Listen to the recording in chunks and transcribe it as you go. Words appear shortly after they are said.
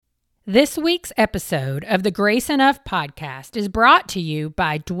This week's episode of the Grace Enough podcast is brought to you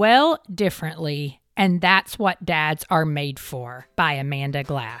by Dwell Differently, and That's What Dads Are Made For by Amanda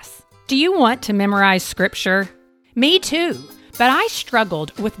Glass. Do you want to memorize scripture? Me too, but I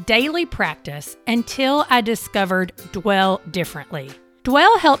struggled with daily practice until I discovered Dwell Differently.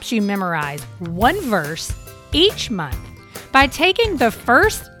 Dwell helps you memorize one verse each month by taking the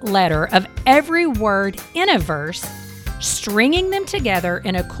first letter of every word in a verse, stringing them together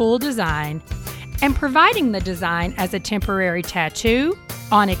in a cool design, and providing the design as a temporary tattoo,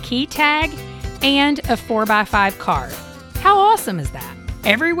 on a key tag, and a 4x5 card. How awesome is that?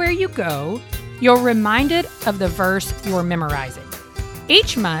 Everywhere you go, you're reminded of the verse you're memorizing.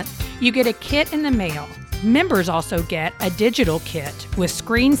 Each month, you get a kit in the mail. Members also get a digital kit with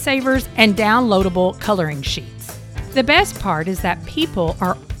screensavers and downloadable coloring sheets. The best part is that people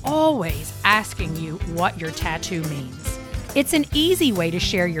are always asking you what your tattoo means. It's an easy way to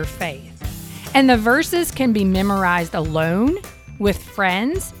share your faith. And the verses can be memorized alone, with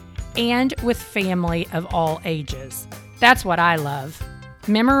friends, and with family of all ages. That's what I love,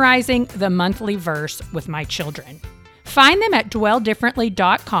 memorizing the monthly verse with my children. Find them at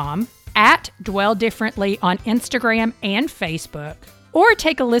dwelldifferently.com, at Dwell Differently on Instagram and Facebook, or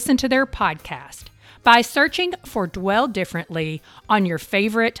take a listen to their podcast by searching for Dwell Differently on your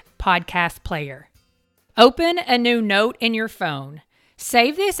favorite podcast player. Open a new note in your phone.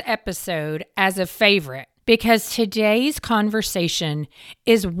 Save this episode as a favorite because today's conversation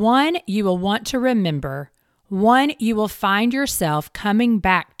is one you will want to remember, one you will find yourself coming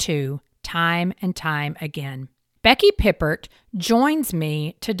back to time and time again. Becky Pippert joins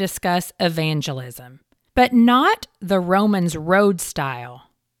me to discuss evangelism, but not the Romans Road style.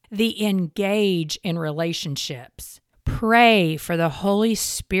 The engage in relationships. Pray for the Holy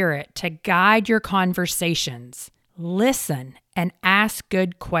Spirit to guide your conversations. Listen and ask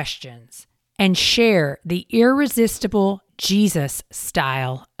good questions. And share the irresistible Jesus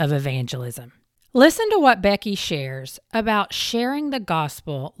style of evangelism. Listen to what Becky shares about sharing the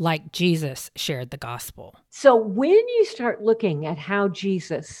gospel like Jesus shared the gospel. So when you start looking at how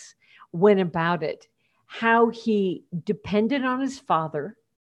Jesus went about it, how he depended on his Father,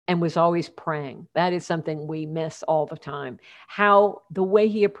 and was always praying. That is something we miss all the time. How the way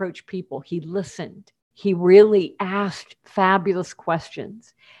he approached people, he listened. He really asked fabulous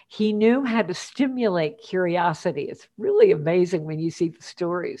questions. He knew how to stimulate curiosity. It's really amazing when you see the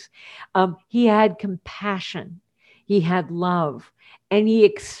stories. He had compassion. He had love. And he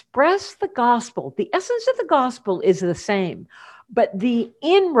expressed the gospel. The essence of the gospel is the same. But the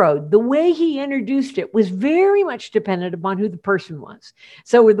inroad, the way he introduced it was very much dependent upon who the person was.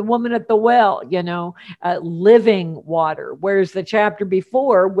 So with the woman at the well, living water. Whereas the chapter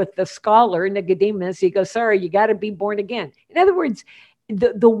before with the scholar, Nicodemus, he goes, sorry, you got to be born again. In other words,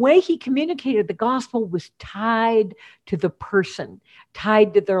 the way he communicated the gospel was tied to the person,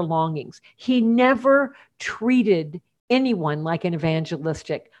 tied to their longings. He never treated anyone like an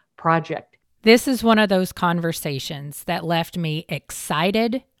evangelistic project. This is one of those conversations that left me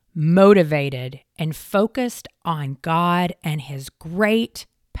excited, motivated, and focused on God and His great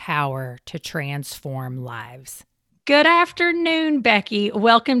power to transform lives. Good afternoon, Becky.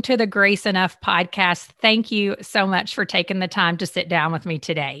 Welcome to the Grace Enough podcast. Thank you so much for taking the time to sit down with me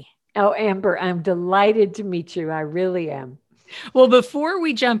today. Oh, Amber, I'm delighted to meet you. I really am. Well, before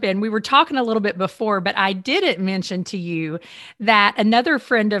we jump in, we were talking a little bit before, but I didn't mention to you that another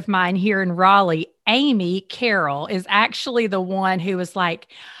friend of mine here in Raleigh, Amy Carroll, is actually the one who was like,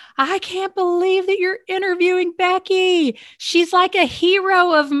 I can't believe that you're interviewing Becky. She's like a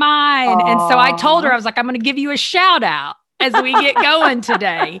hero of mine. Aww. And so I told her, I was like, I'm going to give you a shout out as we get going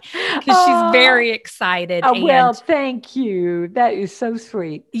today, because she's very excited. Well, thank you. That is so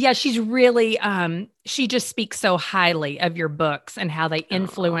sweet. Yeah, she's really, she just speaks so highly of your books and how they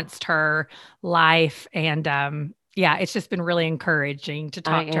influenced her life. And it's just been really encouraging to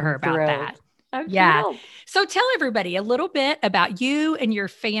talk to her about that. I'm thrilled. So tell everybody a little bit about you and your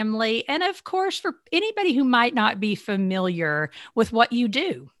family. And of course, for anybody who might not be familiar with what you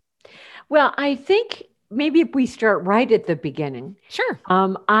do. Well, I think maybe if we start right at the beginning. Sure.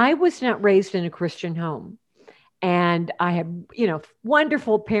 I was not raised in a Christian home. And I have,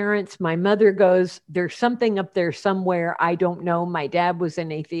 wonderful parents. My mother goes, there's something up there somewhere. I don't know. My dad was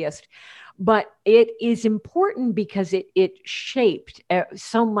an atheist. But it is important because it shaped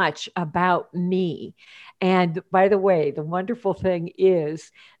so much about me. And by the way, the wonderful thing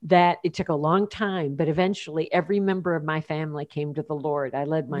is that it took a long time, but eventually every member of my family came to the Lord. I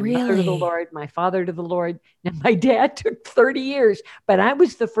led my mother to the Really? Lord, my father to the Lord. Now, my dad took 30 years, but I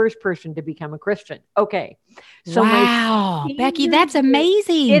was the first person to become a Christian. Okay. So my Wow. Becky, senior that's year, isn't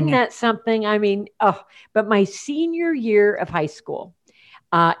amazing. that something? I mean, oh, but my senior year of high school,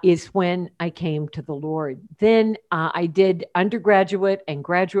 is when I came to the Lord. Then I did undergraduate and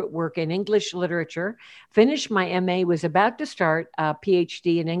graduate work in English literature, finished my MA, was about to start a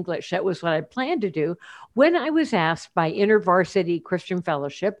PhD in English. That was what I planned to do when I was asked by InterVarsity Christian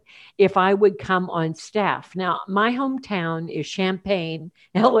Fellowship if I would come on staff. Now, my hometown is Champaign,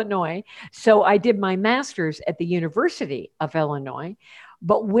 Illinois. So I did my master's at the University of Illinois.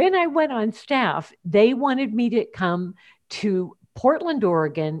 But when I went on staff, they wanted me to come to Portland,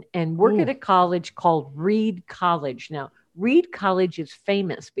 Oregon, and work at Ooh. a college called Reed College. Now, Reed College is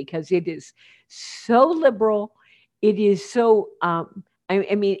famous because it is so liberal. It is so, I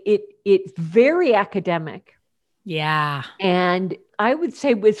mean, it's very academic, Yeah. and I would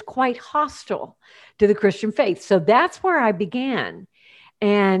say was quite hostile to the Christian faith. So that's where I began,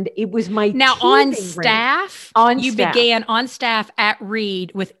 and it was my Now, on teething ring staff, on you staff. began on staff at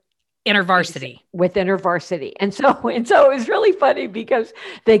Reed with InterVarsity. With InterVarsity. And so it was really funny because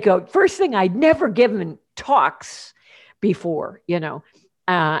they go, first thing, I'd never given talks before,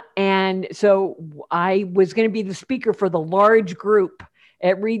 and so I was going to be the speaker for the large group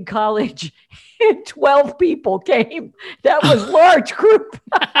at Reed College. 12 people came. That was large group.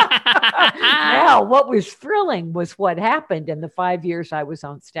 Now, what was thrilling was what happened in the 5 years I was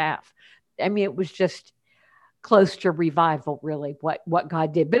on staff. I mean, it was just close to revival, really, what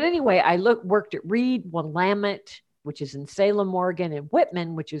God did. But anyway, I worked at Reed, Willamette, which is in Salem, Oregon, and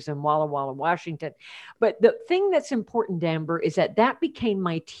Whitman, which is in Walla Walla, Washington. But the thing that's important, Amber, is that became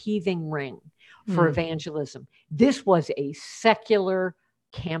my teething ring for evangelism. This was a secular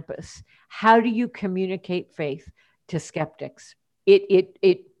campus. How do you communicate faith to skeptics?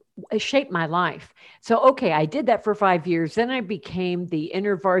 It shaped my life. So, okay, I did that for 5 years. Then I became the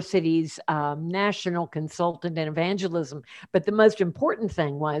InterVarsity's national consultant in evangelism. But the most important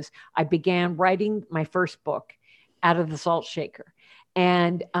thing was I began writing my first book, Out of the Salt Shaker.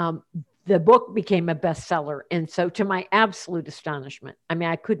 And the book became a bestseller. And so, to my absolute astonishment, I mean,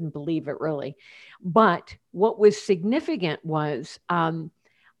 I couldn't believe it really. But what was significant was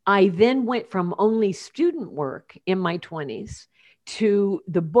I then went from only student work in my 20s to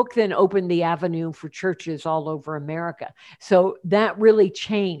the book then opened the avenue for churches all over America. So that really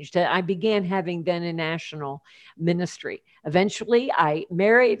changed. I began having then a national ministry. Eventually, I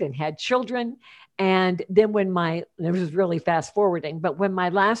married and had children. And then this was really fast forwarding, but when my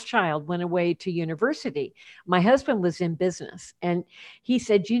last child went away to university, my husband was in business. And he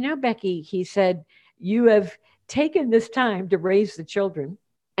said, Becky, he said, you have taken this time to raise the children.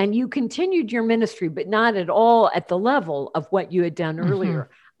 And you continued your ministry, but not at all at the level of what you had done earlier.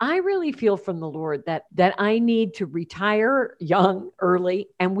 I really feel from the Lord that I need to retire young, early,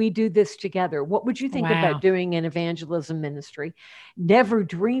 and we do this together. What would you think about doing an evangelism ministry? Never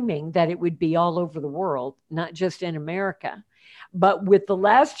dreaming that it would be all over the world, not just in America. But with the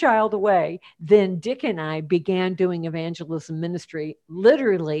last child away, then Dick and I began doing evangelism ministry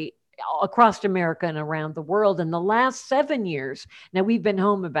literally across America and around the world. In the last 7 years, now we've been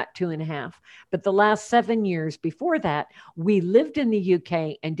home about 2.5, but the last 7 years before that, we lived in the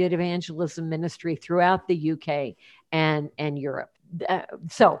UK and did evangelism ministry throughout the UK and Europe.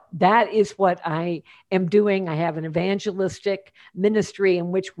 So that is what I am doing. I have an evangelistic ministry in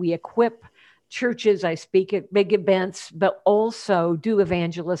which we equip churches. I speak at big events, but also do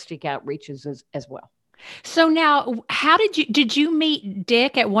evangelistic outreaches as well. So now, how did you meet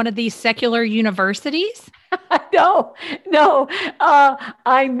Dick at one of these secular universities? No.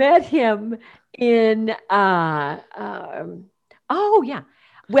 I met him in, oh yeah.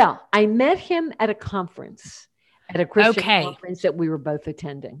 Well, I met him at a conference, at a Christian conference that we were both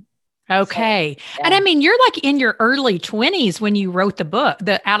attending. Okay. So, yeah. And I mean, you're like in your early 20s when you wrote the book,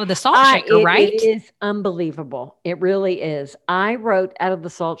 the Out of the Salt Shaker, right? It is unbelievable. It really is. I wrote Out of the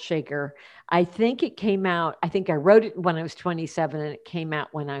Salt Shaker. I think I wrote it when I was 27 and it came out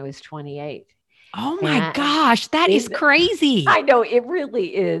when I was 28. Oh my gosh, that is crazy. I know, it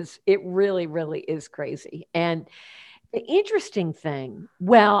really is. It really, really is crazy. And the interesting thing,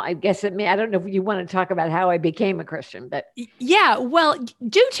 well, I don't know if you want to talk about how I became a Christian, but. Yeah, well,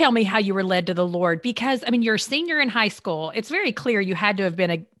 do tell me how you were led to the Lord, because I mean, you're a senior in high school. It's very clear you had to have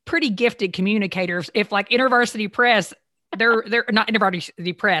been a pretty gifted communicator if like InterVarsity Press they're not InterVarsity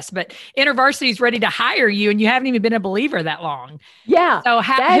depressed, but InterVarsity's ready to hire you, and you haven't even been a believer that long. Yeah. So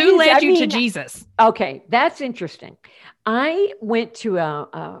who led you to Jesus? Okay, that's interesting. I went to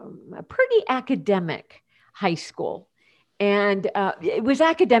a pretty academic high school. And it was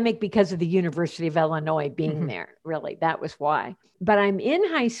academic because of the University of Illinois being there, really. That was why. But I'm in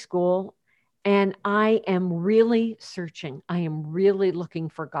high school and I am really searching. I am really looking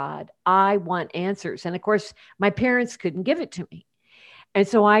for God. I want answers. And of course, my parents couldn't give it to me. And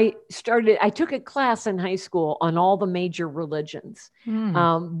so I took a class in high school on all the major religions,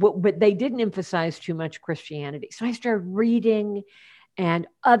 but they didn't emphasize too much Christianity. So I started reading and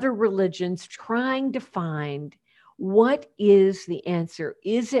other religions, trying to find what is the answer.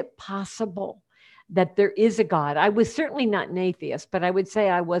 Is it possible that there is a God? I was certainly not an atheist, but I would say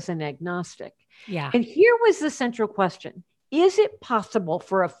I was an agnostic. Yeah. And here was the central question. Is it possible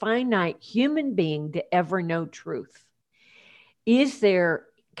for a finite human being to ever know truth? Is there,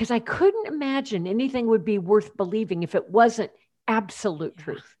 because I couldn't imagine anything would be worth believing if it wasn't absolute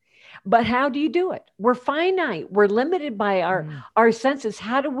truth. But how do you do it? We're finite. We're limited by our senses.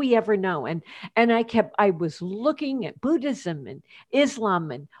 How do we ever know? And I was looking at Buddhism and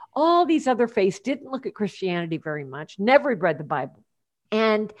Islam and all these other faiths, didn't look at Christianity very much, never read the Bible.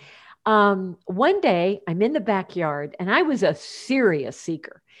 And one day I'm in the backyard, and I was a serious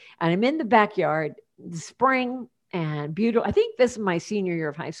seeker. And I'm in the backyard, spring and beautiful. I think this is my senior year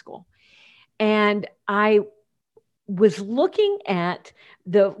of high school. And I was looking at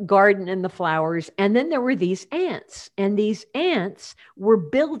the garden and the flowers, and then there were these ants, and these ants were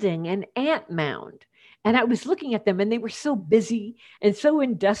building an ant mound. And I was looking at them, and they were so busy and so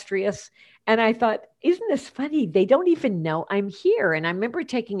industrious. And I thought, isn't this funny? They don't even know I'm here. And I remember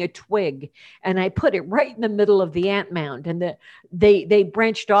taking a twig and I put it right in the middle of the ant mound. And they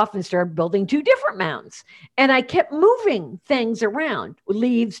branched off and started building two different mounds. And I kept moving things around,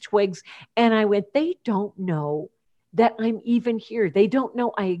 leaves, twigs. And I went, they don't know that I'm even here. They don't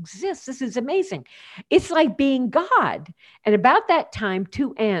know I exist. This is amazing. It's like being God. And about that time,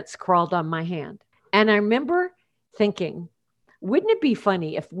 two ants crawled on my hand. And I remember thinking, wouldn't it be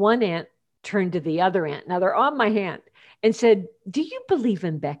funny if one ant turned to the other ant, now they're on my hand, and said, do you believe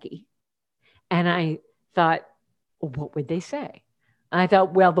in Becky? And I thought, well, what would they say? I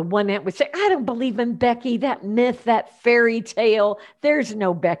thought, well, the one ant would say, I don't believe in Becky, that myth, that fairy tale. There's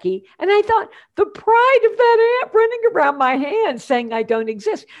no Becky. And I thought, the pride of that ant running around my hand saying I don't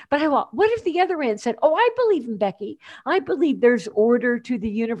exist. But I thought, what if the other ant said, oh, I believe in Becky. I believe there's order to the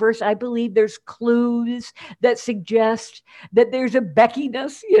universe. I believe there's clues that suggest that there's a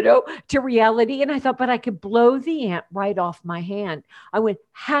Becky-ness, to reality. And I thought, but I could blow the ant right off my hand. I went,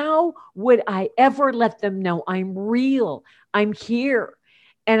 how would I ever let them know I'm real? I'm here.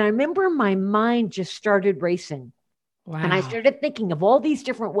 And I remember my mind just started racing. Wow. And I started thinking of all these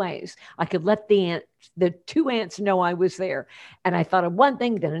different ways I could let the two ants know I was there. And I thought of one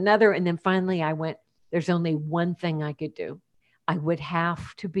thing, then another. And then finally I went, there's only one thing I could do. I would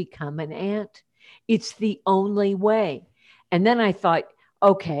have to become an ant. It's the only way. And then I thought,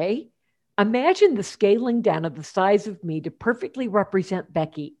 okay, imagine the scaling down of the size of me to perfectly represent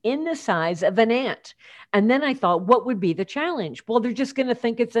Becky in the size of an ant. And then I thought, what would be the challenge? Well, they're just going to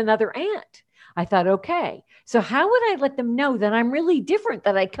think it's another ant. I thought, okay, so how would I let them know that I'm really different,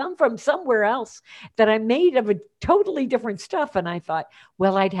 that I come from somewhere else, that I'm made of a totally different stuff? And I thought,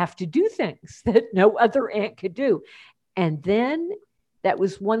 well, I'd have to do things that no other ant could do. And then that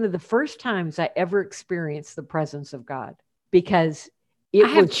was one of the first times I ever experienced the presence of God, because I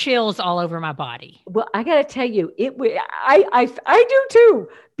have chills all over my body. Well, I got to tell you, I do too,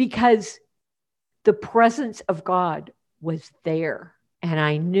 because the presence of God was there. And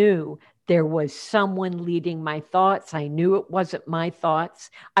I knew there was someone leading my thoughts. I knew it wasn't my thoughts.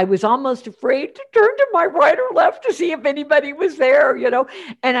 I was almost afraid to turn to my right or left to see if anybody was there,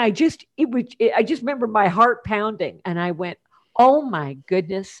 And I just remember my heart pounding. And I went, oh my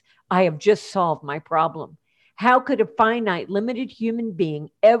goodness, I have just solved my problem. How could a finite, limited human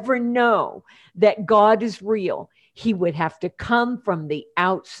being ever know that God is real? He would have to come from the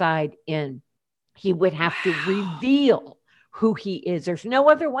outside in. He would have to reveal who he is. There's no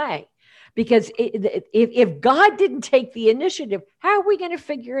other way. Because if God didn't take the initiative, how are we going to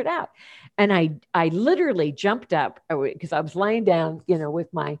figure it out? And I literally jumped up because I was laying down,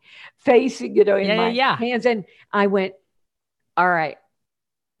 with my face, in my hands. And I went, all right,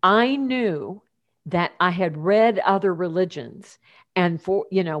 I knew that I had read other religions, and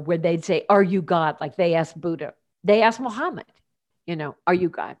where they'd say, are you God? Like they asked Buddha, they asked Muhammad, are you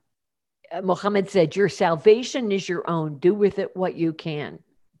God? Muhammad said, your salvation is your own. Do with it what you can.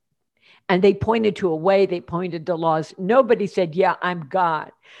 And they pointed to a way, they pointed to laws. Nobody said, yeah, I'm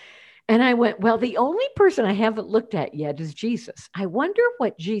God. And I went, well, the only person I haven't looked at yet is Jesus. I wonder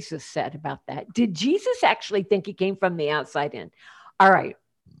what Jesus said about that. Did Jesus actually think he came from the outside in? All right.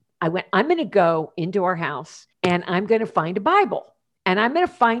 I went, I'm going to go into our house and I'm going to find a Bible and I'm going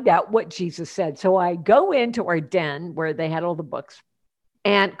to find out what Jesus said. So I go into our den where they had all the books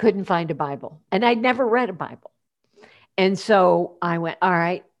and couldn't find a Bible. And I'd never read a Bible. And so I went, all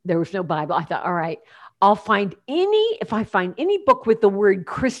right, there was no Bible. I thought, all right, if I find any book with the word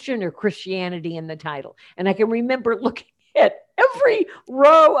Christian or Christianity in the title. And I can remember looking at every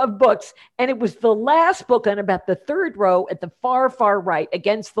row of books. And it was the last book on about the third row at the far, far right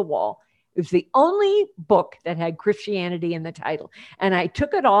against the wall. It was the only book that had Christianity in the title. And I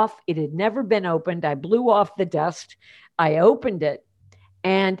took it off. It had never been opened. I blew off the dust. I opened it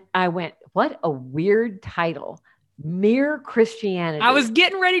and I went, what a weird title. Mere Christianity. I was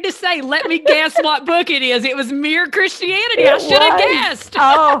getting ready to say, let me guess what book it is. It was Mere Christianity. I should have guessed.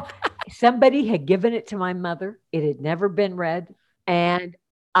 Oh, somebody had given it to my mother. It had never been read. And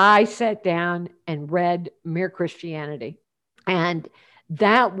I sat down and read Mere Christianity. And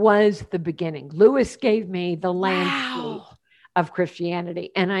that was the beginning. Lewis gave me the landscape of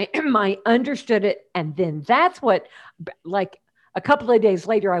Christianity. And I understood it. And then that's what, like a couple of days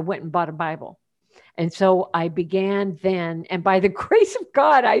later, I went and bought a Bible. And so I began then, and by the grace of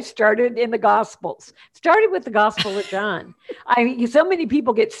God, I started in the Gospels, started with the Gospel of John. I mean, so many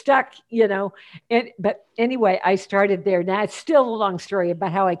people get stuck, but anyway, I started there. Now it's still a long story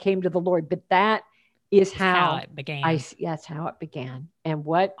about how I came to the Lord, but that is how it began. That's how it began. And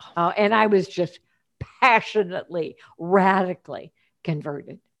and I was just passionately, radically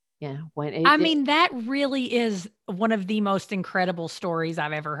converted. Yeah. That really is one of the most incredible stories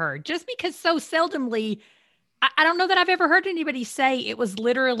I've ever heard, just because so seldomly, I don't know that I've ever heard anybody say it was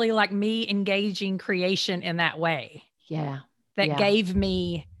literally like me engaging creation in that way. Yeah. That gave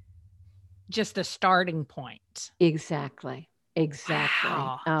me just a starting point. Exactly.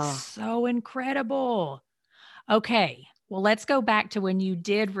 Wow. Oh. So incredible. Okay. Well, let's go back to when you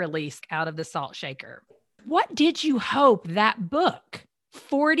did release Out of the Salt Shaker. What did you hope that book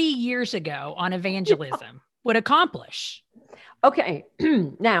 40 years ago on evangelism would accomplish? Okay.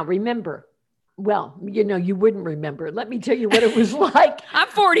 Now remember, well, you wouldn't remember. Let me tell you what it was like. I'm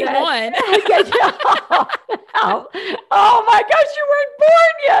 41. Oh my gosh, you weren't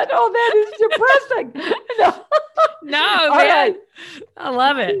born yet. Oh, that is depressing. No, man. Right. I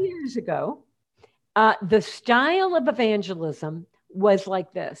love it. 2 years ago, the style of evangelism was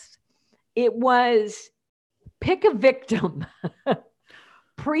like this. It was pick a victim.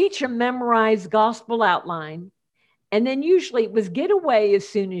 Preach a memorized gospel outline. And then usually it was get away as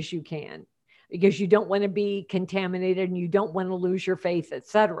soon as you can because you don't want to be contaminated and you don't want to lose your faith,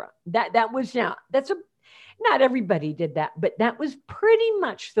 etc. That was not everybody did that, but that was pretty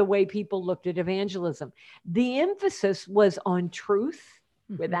much the way people looked at evangelism. The emphasis was on truth.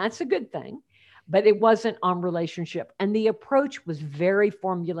 Well, that's a good thing, but it wasn't on relationship. And the approach was very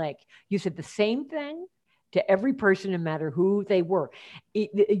formulaic. You said the same thing to every person, no matter who they were.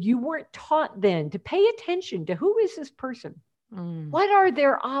 You weren't taught then to pay attention to who is this person? What are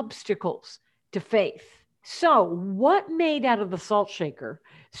their obstacles to faith? So what made Out of the Salt Shaker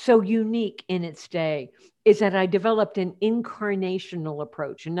so unique in its day is that I developed an incarnational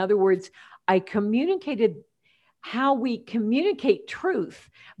approach. In other words, I communicated how we communicate truth,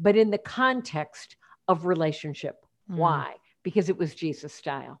 but in the context of relationship. Why? Because it was Jesus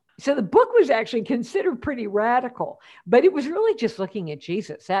style. So the book was actually considered pretty radical, but it was really just looking at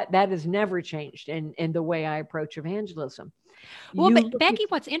Jesus. That has never changed in the way I approach evangelism. Well, but Becky,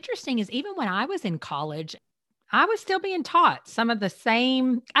 what's interesting is even when I was in college, I was still being taught some of the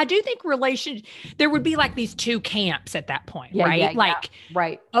same. I do think there would be like these two camps at that point, right?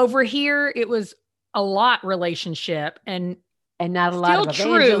 Right. Over here, it was a lot relationship and not a lot of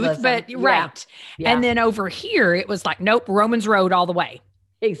truth, but right. Yeah. And then over here, it was like, nope, Romans Road all the way.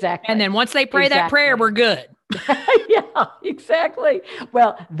 Exactly. And then once they pray that prayer, we're good. Yeah, exactly.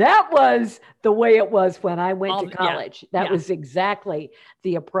 Well, that was the way it was when I went to college. That was exactly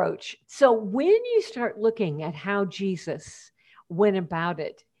the approach. So when you start looking at how Jesus went about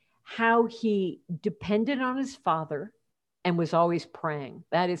it, how he depended on his Father and was always praying.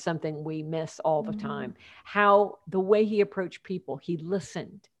 That is something we miss all the time. How the way he approached people, he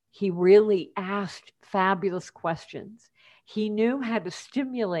listened. He really asked fabulous questions. He knew how to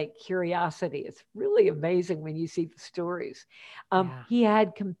stimulate curiosity. It's really amazing when you see the stories. He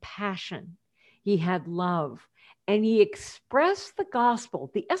had compassion. He had love. And he expressed the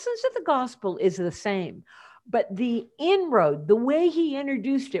gospel. The essence of the gospel is the same. But the inroad, the way he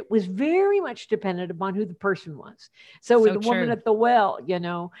introduced it was very much dependent upon who the person was. So with the woman true. at the well,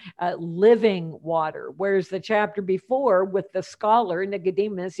 living water, whereas the chapter before with the scholar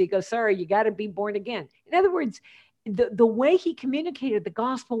Nicodemus, he goes, sorry, you got to be born again. In other words, the way he communicated the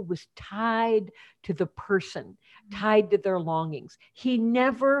gospel was tied to the person, tied to their longings. He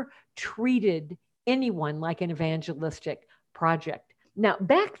never treated anyone like an evangelistic project. Now,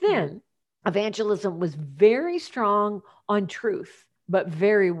 back then, evangelism was very strong on truth, but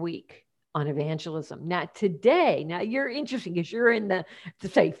very weak on evangelism. Now, today, you're interesting because you're in to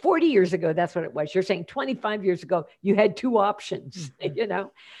say 40 years ago, that's what it was. You're saying 25 years ago, you had two options,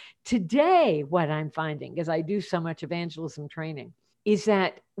 Today, what I'm finding, as I do so much evangelism training, is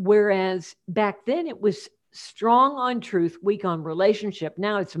that whereas back then it was strong on truth, weak on relationship,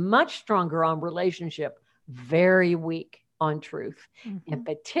 now it's much stronger on relationship, very weak on truth, and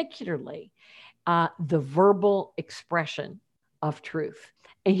particularly the verbal expression of truth.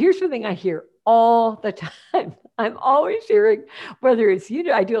 And here's the thing I hear all the time. I'm always hearing, whether it's,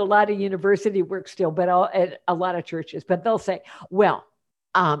 I do a lot of university work still, but at a lot of churches, but they'll say, well,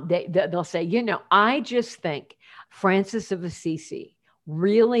 they'll say, I just think Francis of Assisi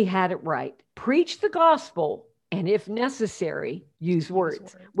really had it right. Preach the gospel, and if necessary, use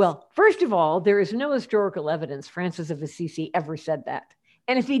words. Well, first of all, there is no historical evidence Francis of Assisi ever said that.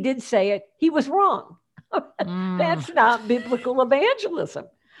 And if he did say it, he was wrong. That's not biblical evangelism.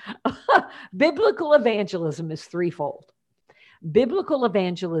 Biblical evangelism is threefold. Biblical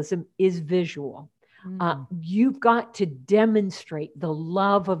evangelism is visual. You've got to demonstrate the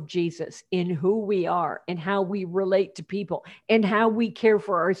love of Jesus in who we are and how we relate to people and how we care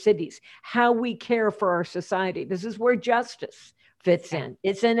for our cities, how we care for our society. This is where justice fits in.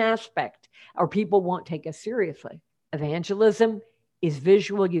 It's an aspect, or people won't take us seriously. Evangelism is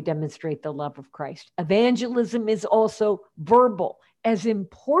visual. You demonstrate the love of Christ. Evangelism is also verbal. As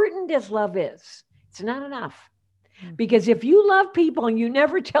important as love is, it's not enough. Because if you love people and you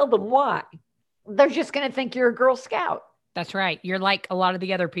never tell them why, they're just going to think you're a Girl Scout. That's right. You're like a lot of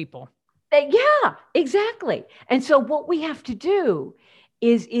the other people. Yeah, exactly. And so what we have to do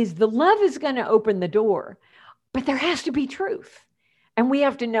is the love is going to open the door, but there has to be truth. And we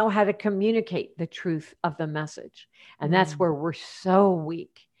have to know how to communicate the truth of the message. And that's where we're so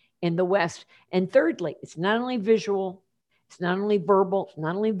weak in the West. And thirdly, it's not only visual, it's not only verbal, it's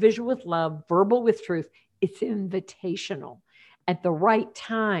not only visual with love, verbal with truth, it's invitational. At the right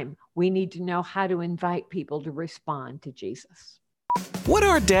time, we need to know how to invite people to respond to Jesus. What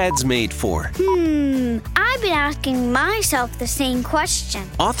are dads made for? I've been asking myself the same question.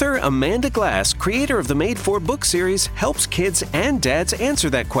 Author Amanda Glass, creator of the Made For book series, helps kids and dads answer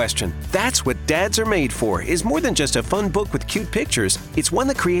that question. That's what Dads Are Made For is more than just a fun book with cute pictures. It's one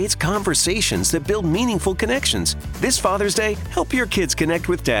that creates conversations that build meaningful connections. This Father's Day, help your kids connect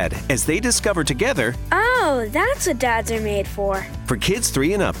with Dad as they discover together. Oh, that's what Dads Are Made For. For kids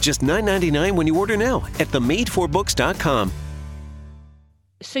 3 and up, just $9.99 when you order now at themadeforbooks.com.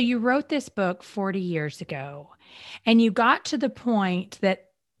 So you wrote this book 40 years ago, and you got to the point that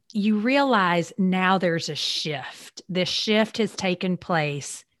you realize now there's a shift. This shift has taken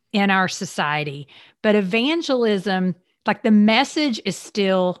place in our society, but evangelism, like the message is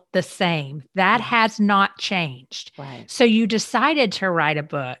still the same. That has not changed. Right. So you decided to write a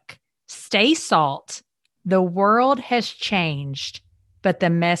book, Stay Salt. The world has changed, but the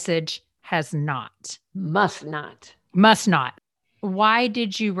message has not. Must not. Must not. Why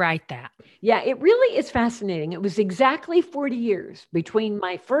did you write that? Yeah, it really is fascinating. It was exactly 40 years between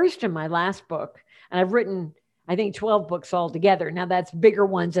my first and my last book. And I've written, I think, 12 books altogether. Now that's bigger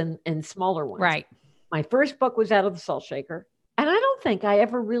ones and smaller ones. Right. My first book was Out of the Salt Shaker. And I don't think I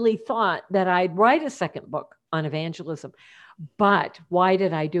ever really thought that I'd write a second book on evangelism. But why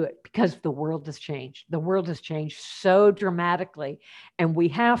did I do it? Because the world has changed. The world has changed so dramatically. And we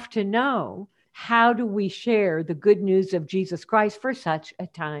have to know, how do we share the good news of Jesus Christ for such a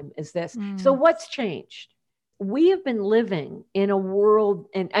time as this? So what's changed? We have been living in a world,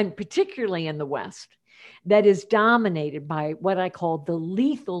 and particularly in the West, that is dominated by what I call the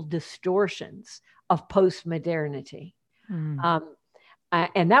lethal distortions of postmodernity.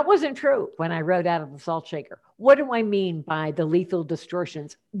 And that wasn't true when I wrote Out of the Salt Shaker. What do I mean by the lethal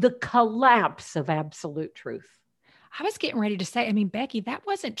distortions? The collapse of absolute truth. I was getting ready to say, I mean, Becky, that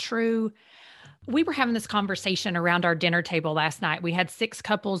wasn't true. We were having this conversation around our dinner table last night. We had 6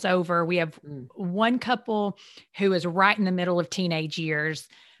 couples over. We have one couple who is right in the middle of teenage years,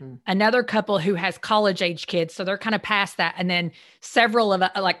 another couple who has college age kids. So they're kind of past that. And then several of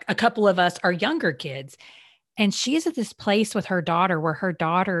like a couple of us are younger kids. And she is at this place with her daughter where her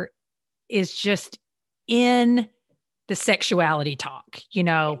daughter is just in the sexuality talk,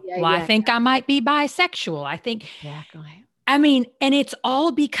 I think I might be bisexual. I think, Exactly. I mean, and it's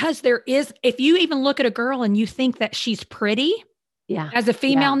all because if you even look at a girl and you think that she's pretty, as a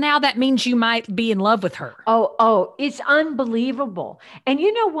female now, that means you might be in love with her. Oh, it's unbelievable. And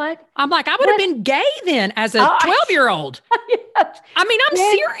you know what? I'm like, I would have been gay then as a 12-year-old. Yes. I mean, I'm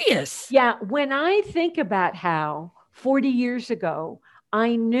serious. Yeah. When I think about how 40 years ago,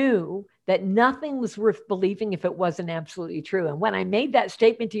 I knew that nothing was worth believing if it wasn't absolutely true. And when I made that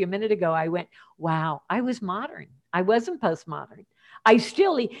statement to you a minute ago, I went, wow, I was modern. I wasn't postmodern. I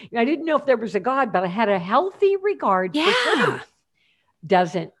didn't know if there was a God, but I had a healthy regard for truth.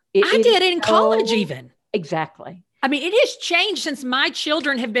 I did in college even. Exactly. I mean, it has changed since my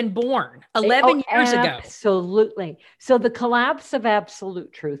children have been born 11 years ago. Absolutely. So the collapse of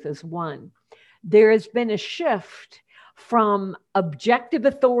absolute truth is one. There has been a shift from objective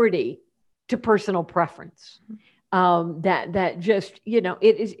authority to personal preference. That just,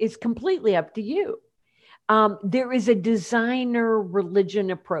 it's completely up to you. There is a designer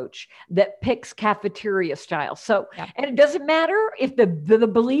religion approach that picks cafeteria style. So, and it doesn't matter if the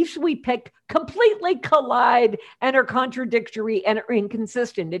beliefs we pick completely collide and are contradictory and are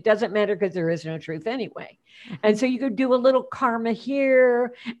inconsistent. It doesn't matter because there is no truth anyway. Mm-hmm. And so you could do a little karma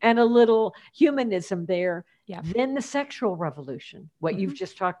here and a little humanism there. Yeah. Then the sexual revolution, what you've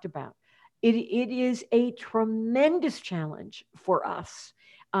just talked about. It is a tremendous challenge for us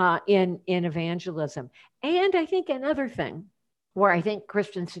in evangelism. And I think another thing where I think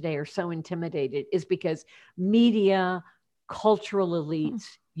Christians today are so intimidated is because media, cultural elites,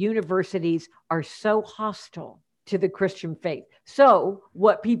 universities are so hostile to the Christian faith. So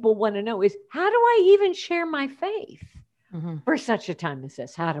what people want to know is, how do I even share my faith for such a time as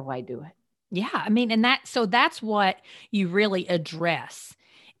this? How do I do it? Yeah. I mean, and that's what you really address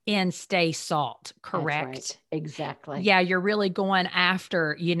in Stay Salt, correct? That's right. Exactly. Yeah. You're really going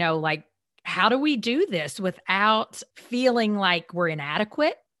after, like, how do we do this without feeling like we're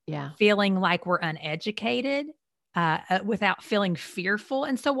inadequate? Yeah. Feeling like we're uneducated, without feeling fearful.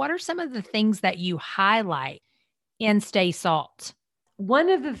 And so what are some of the things that you highlight in Stay Salt? One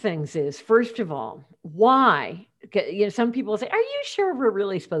of the things is, first of all, why? Some people say, are you sure we're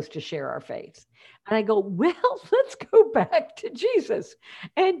really supposed to share our faith? And I go, well, let's go back to Jesus.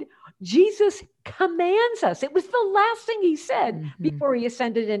 And Jesus commands us. It was the last thing he said before he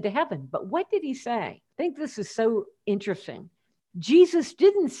ascended into heaven. But what did he say? I think this is so interesting. Jesus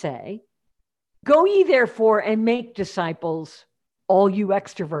didn't say, go ye therefore and make disciples, all you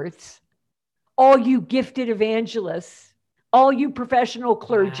extroverts, all you gifted evangelists, all you professional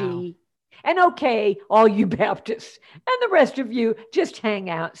clergy, and okay, all you Baptists, and the rest of you just hang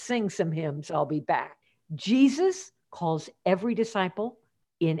out, sing some hymns, I'll be back. Jesus calls every disciple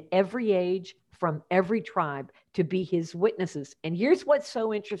in every age, from every tribe, to be his witnesses. And here's what's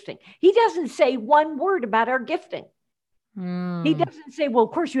so interesting. He doesn't say one word about our gifting. He doesn't say, well,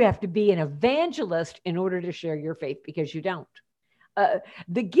 of course you have to be an evangelist in order to share your faith, because you don't.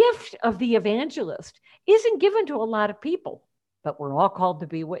 The gift of the evangelist isn't given to a lot of people, but we're all called to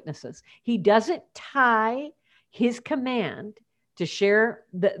be witnesses. He doesn't tie his command to share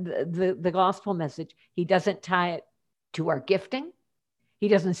the gospel message. He doesn't tie it to our gifting. He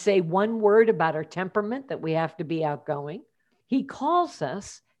doesn't say one word about our temperament, that we have to be outgoing. He calls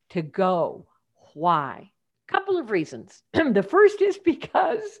us to go. Why? A couple of reasons. The first is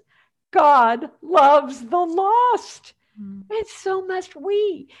because God loves the lost. And so must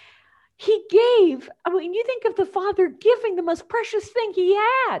we. He gave, you think of the Father giving the most precious thing he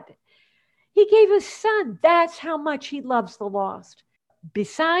had. He gave his son. That's how much he loves the lost.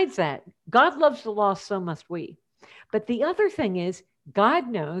 Besides that, God loves the lost, so must we. But the other thing is, God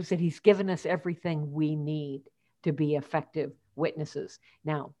knows that he's given us everything we need to be effective witnesses.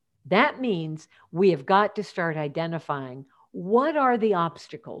 Now, that means we have got to start identifying what are the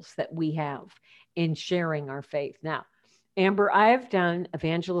obstacles that we have in sharing our faith. Now, Amber, I've done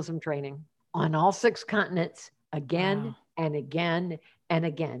evangelism training on all 6 continents again and again and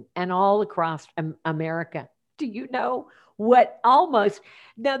again, and all across America. Do you know what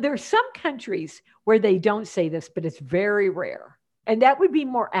now there are some countries where they don't say this, but it's very rare. And that would be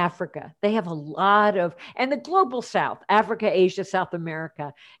more Africa. They have a lot of, and the global South, Africa, Asia, South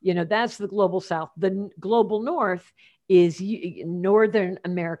America, that's the global South. The global North is Northern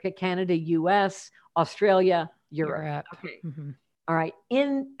America, Canada, US, Australia, Europe. Okay. All right.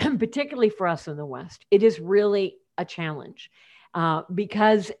 Particularly for us in the West, it is really a challenge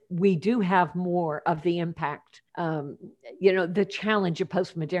because we do have more of the impact, the challenge of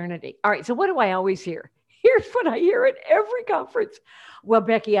postmodernity. All right. So what do I always hear? Here's what I hear at every conference. Well,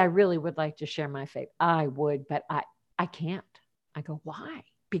 Becky, I really would like to share my faith. I would, but I can't. I go, why?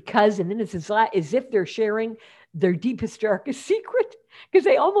 Because, and then it's as if they're sharing their deepest, darkest secret, because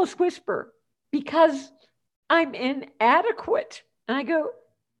they almost whisper, because I'm inadequate. And I go,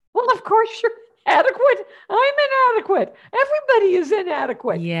 well, of course you're inadequate. I'm inadequate. Everybody is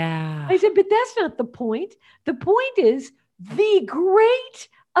inadequate. Yeah. I said, but that's not the point. The point is the great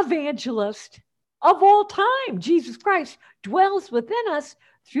evangelist of all time, Jesus Christ, dwells within us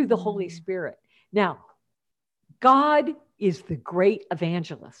through the Holy Spirit. Now, God is the great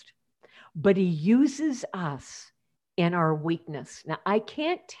evangelist, but he uses us in our weakness. Now, I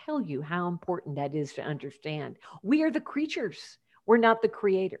can't tell you how important that is to understand. We are the creatures. We're not the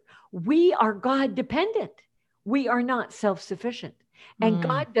creator. We are God dependent. We are not self-sufficient. And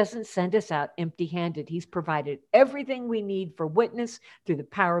God doesn't send us out empty-handed. He's provided everything we need for witness through the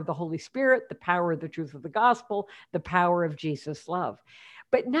power of the Holy Spirit, the power of the truth of the gospel, the power of Jesus' love.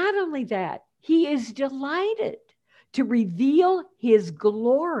 But not only that, he is delighted to reveal his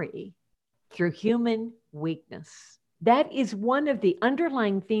glory through human weakness. That is one of the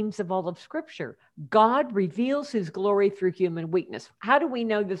underlying themes of all of Scripture. God reveals his glory through human weakness. How do we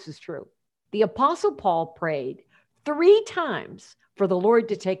know this is true? The Apostle Paul prayed 3 times for the Lord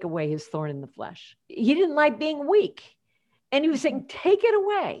to take away his thorn in the flesh. He didn't like being weak. And he was saying, take it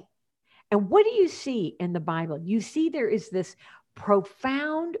away. And what do you see in the Bible? You see there is this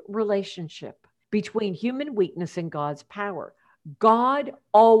profound relationship between human weakness and God's power. God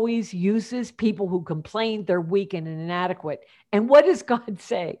always uses people who complain they're weak and inadequate. And what does God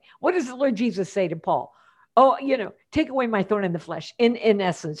say? What does the Lord Jesus say to Paul? Oh, take away my thorn in the flesh. In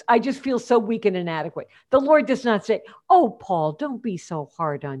essence, I just feel so weak and inadequate. The Lord does not say, oh, Paul, don't be so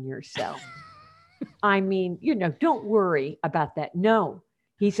hard on yourself. I mean, don't worry about that. No,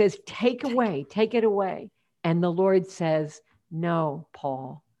 he says, take it away. And the Lord says, no,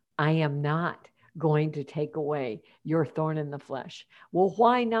 Paul, I am not going to take away your thorn in the flesh. Well,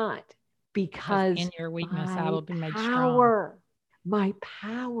 why not? Because in your weakness, I will be made strong. My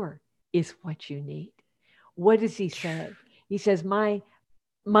power is what you need. What does he say? He says, my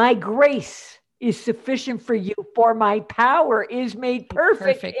grace is sufficient for you, for my power is made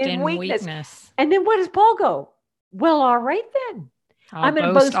perfect in weakness. And then what does Paul go? Well, all right then. I'm going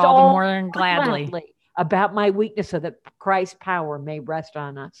to boast all the more than gladly about my weakness so that Christ's power may rest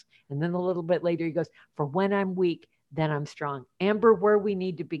on us. And then a little bit later, he goes, for when I'm weak, then I'm strong. Amber, where we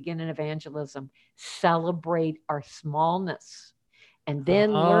need to begin in evangelism, celebrate our smallness and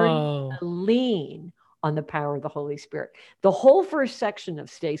then learn to lean on the power of the Holy Spirit. The whole first section of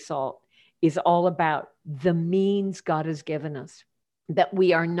Stay Salt is all about the means God has given us, that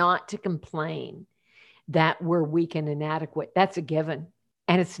we are not to complain that we're weak and inadequate. That's a given,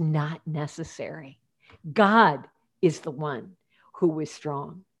 and it's not necessary. God is the one who is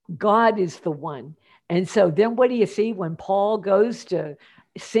strong. God is the one. And so then what do you see when Paul goes to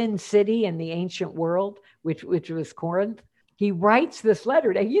Sin City in the ancient world, which was Corinth? He writes this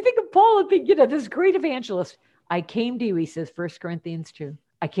letter. Now, you think of Paul as being, this great evangelist. I came to you, he says, 1 Corinthians 2.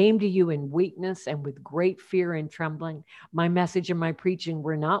 I came to you in weakness and with great fear and trembling. My message and my preaching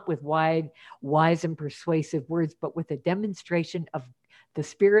were not with wise and persuasive words, but with a demonstration of the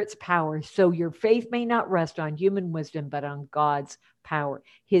Spirit's power, so your faith may not rest on human wisdom, but on God's power.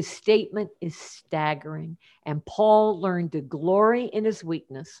 His statement is staggering, and Paul learned to glory in his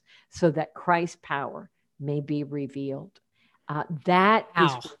weakness so that Christ's power may be revealed. That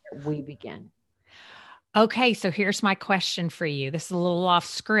is where we begin. Okay, so here's my question for you. This is a little off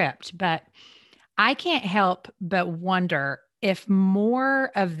script, but I can't help but wonder if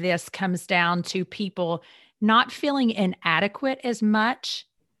more of this comes down to people not feeling inadequate as much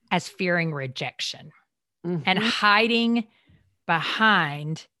as fearing rejection and hiding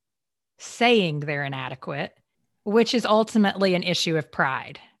behind saying they're inadequate, which is ultimately an issue of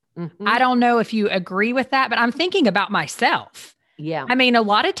pride. I don't know if you agree with that, but I'm thinking about myself. Yeah. I mean, a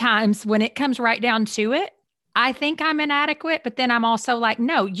lot of times when it comes right down to it, I think I'm inadequate, but then I'm also like,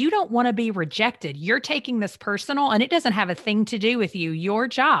 no, you don't want to be rejected. You're taking this personal and it doesn't have a thing to do with you. Your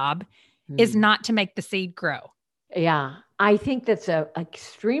job is not to make the seed grow. Yeah, I think that's an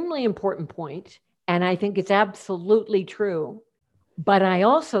extremely important point, and I think it's absolutely true. But I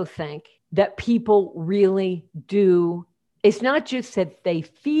also think that people really do. It's not just that they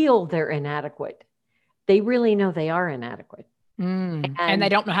feel they're inadequate. They really know they are inadequate. And they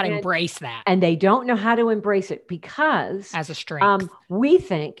don't know how to embrace that. And they don't know how to embrace it because as a strength, we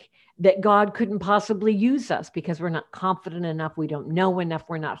think that God couldn't possibly use us because we're not confident enough. We don't know enough.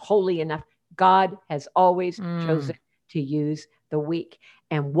 We're not holy enough. God has always chosen to use the weak.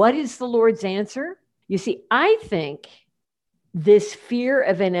 And what is the Lord's answer? You see, I think this fear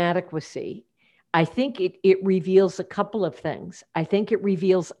of inadequacy, I think it reveals a couple of things. I think it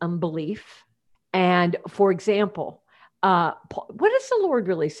reveals unbelief. And for example, what is the Lord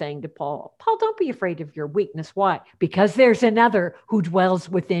really saying to Paul? Paul, don't be afraid of your weakness. Why? Because there's another who dwells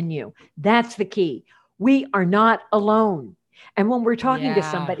within you. That's the key. We are not alone. And when we're talking to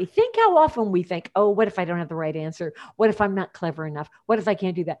somebody, think how often we think, oh, what if I don't have the right answer? What if I'm not clever enough? What if I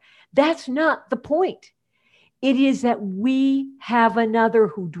can't do that? That's not the point. It is that we have another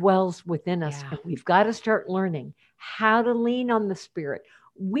who dwells within us, and we've got to start learning how to lean on the Spirit.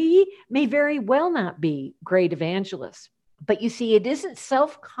 We may very well not be great evangelists, but you see, it isn't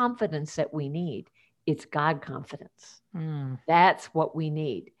self-confidence that we need. It's God confidence. That's what we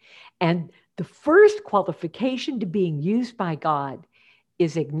need. And the first qualification to being used by God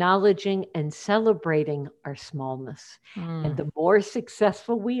is acknowledging and celebrating our smallness. And the more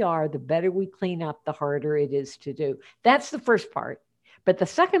successful we are, the better we clean up, the harder it is to do. That's the first part. But the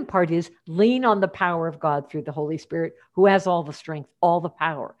second part is lean on the power of God through the Holy Spirit, who has all the strength, all the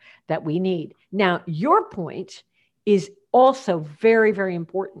power that we need. Now, your point is also very, very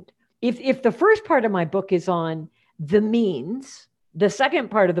important. If the first part of my book is on the means, the second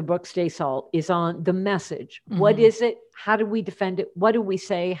part of the book, Stay Salt, is on the message. What is it? How do we defend it? What do we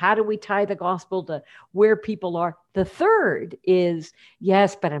say? How do we tie the gospel to where people are? The third is,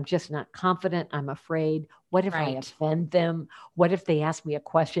 yes, but I'm just not confident. I'm afraid. What if I offend them? What if they ask me a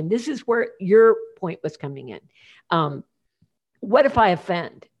question? This is where your point was coming in. What if I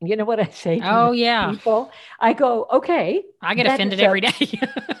offend? You know what I say to people? I go, okay. I get offended every day.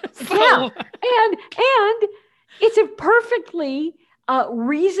 Yeah. And it's a perfectly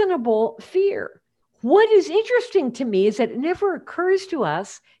reasonable fear. What is interesting to me is that it never occurs to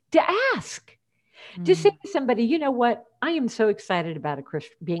us to ask, to say to somebody, you know what? I am so excited about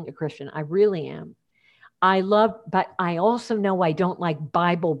being a Christian. I really am. But I also know I don't like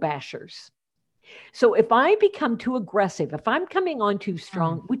Bible bashers. So if I become too aggressive, if I'm coming on too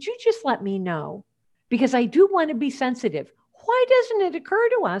strong, would you just let me know? Because I do want to be sensitive. Why doesn't it occur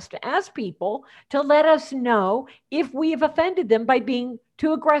to us to ask people to let us know if we have offended them by being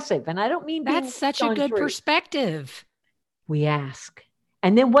too aggressive? And I don't mean that's such a good perspective. We ask.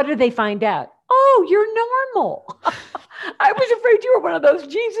 And then what do they find out? Oh, you're normal. I was afraid you were one of those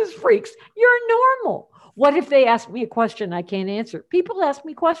Jesus freaks. You're normal. What if they ask me a question I can't answer? People ask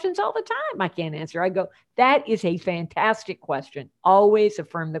me questions all the time I can't answer. I go, that is a fantastic question. Always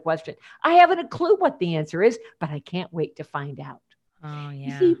affirm the question. I haven't a clue what the answer is, but I can't wait to find out. Oh, yeah.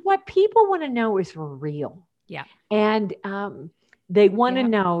 You see, what people want to know is we're real. Yeah. And they want to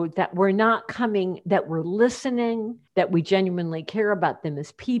know that we're not coming, that we're listening, that we genuinely care about them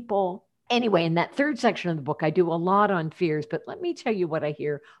as people. Anyway, in that third section of the book, I do a lot on fears, but let me tell you what I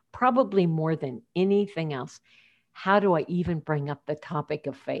hear probably more than anything else. How do I even bring up the topic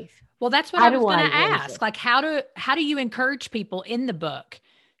of faith? Well, that's what I was going to ask. Like, how do you encourage people in the book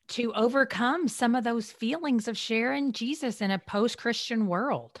to overcome some of those feelings of sharing Jesus in a post-Christian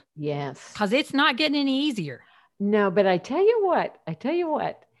world? Yes. Because it's not getting any easier. No, but I tell you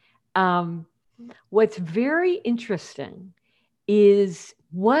what, what's very interesting is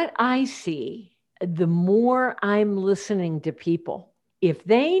what I see, the more I'm listening to people, if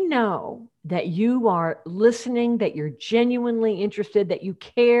they know that you are listening, that you're genuinely interested, that you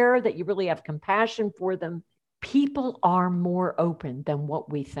care, that you really have compassion for them, people are more open than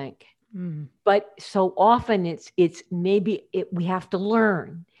what we think. But so often we have to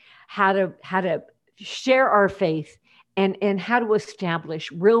learn how to share our faith and how to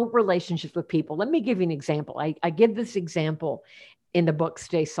establish real relationships with people. Let me give you an example. I give this example in the book,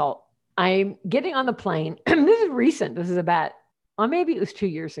 Stay Salt. I'm getting on the plane. This is recent. This is about, maybe it was 2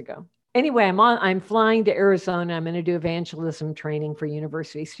 years ago. Anyway, I'm flying to Arizona. I'm going to do evangelism training for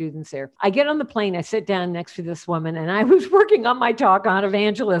university students there. I get on the plane. I sit down next to this woman, and I was working on my talk on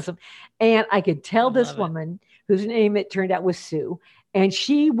evangelism. And I could tell this woman, whose name it turned out was Sue, and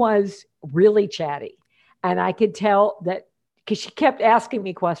she was really chatty. And I could tell that because she kept asking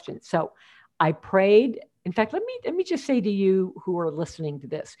me questions. So I prayed. In fact, let me just say to you who are listening to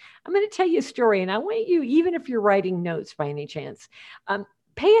this, I'm going to tell you a story. And I want you, even if you're writing notes by any chance,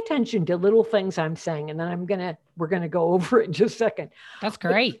 pay attention to little things I'm saying. And then we're going to go over it in just a second. That's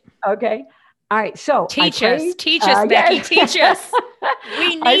great. Okay. All right. So teach us, Becky, teach us.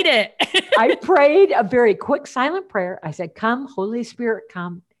 We need it. I prayed a very quick silent prayer. I said, come, Holy Spirit,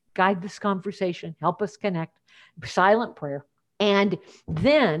 come, guide this conversation, help us connect. Silent prayer. And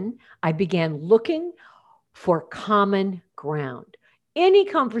then I began looking for common ground. any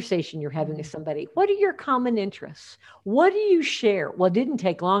conversation you're having with somebody, what are your common interests? What do you share? Well, it didn't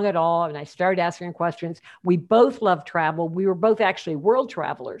take long at all. And I started asking questions. We both love travel. We were both actually world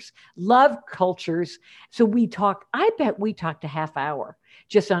travelers, love cultures. So we talked, I bet we talked a half hour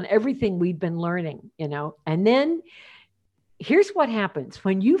just on everything we'd been learning, and then here's what happens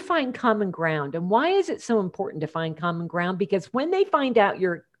when you find common ground. And why is it so important to find common ground? Because when they find out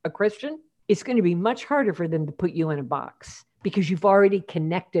you're a Christian, it's going to be much harder for them to put you in a box because you've already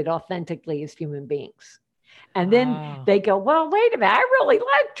connected authentically as human beings. And then they go, well, wait a minute, I really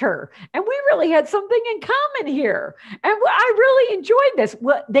liked her. And we really had something in common here. And I really enjoyed this.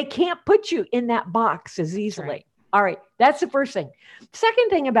 Well, they can't put you in that box as easily. Right. All right. That's the first thing. Second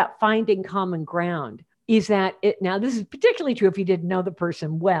thing about finding common ground is that now this is particularly true if you didn't know the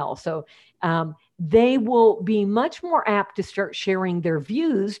person well. So they will be much more apt to start sharing their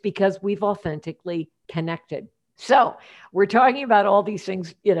views because we've authentically connected. So we're talking about all these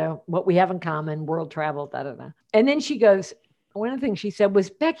things, what we have in common, world travel, And then she goes, one of the things she said was,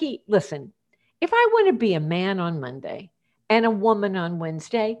 Becky, listen, if I want to be a man on Monday and a woman on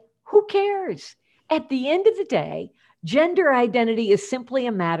Wednesday, who cares? At the end of the day, gender identity is simply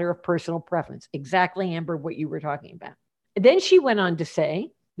a matter of personal preference. Exactly, Amber, what you were talking about. And then she went on to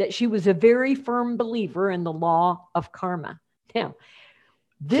say that she was a very firm believer in the law of karma. Now,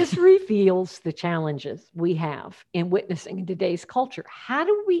 this reveals the challenges we have in witnessing in today's culture. How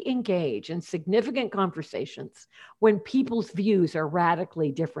do we engage in significant conversations when people's views are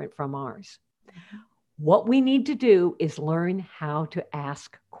radically different from ours? What we need to do is learn how to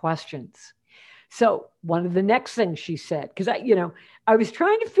ask questions. So one of the next things she said, because I was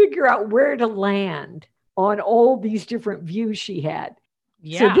trying to figure out where to land on all these different views she had.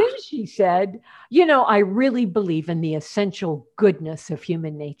 Yeah. So then she said, I really believe in the essential goodness of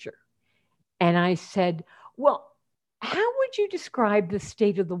human nature. And I said, well, how would you describe the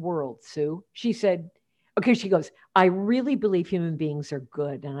state of the world, Sue? She said, okay, she goes, I really believe human beings are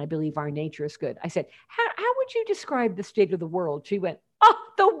good. And I believe our nature is good. I said, how would you describe the state of the world? She went, oh,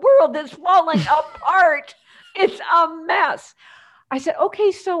 the world is falling apart. It's a mess. I said,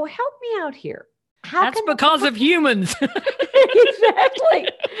 okay, so help me out here. That's because of humans. Exactly.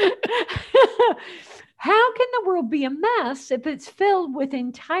 How can the world be a mess if it's filled with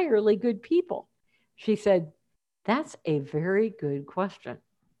entirely good people? She said, that's a very good question.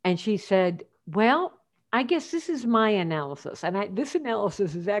 And she said, well, I guess this is my analysis. And this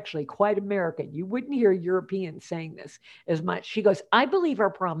analysis is actually quite American. You wouldn't hear Europeans saying this as much. She goes, I believe our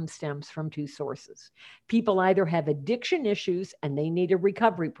problem stems from two sources. People either have addiction issues and they need a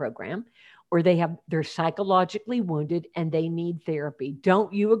recovery program, or they're psychologically wounded and they need therapy.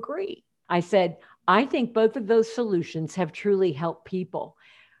 Don't you agree? I said, I think both of those solutions have truly helped people.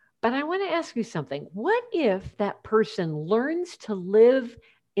 But I want to ask you something. What if that person learns to live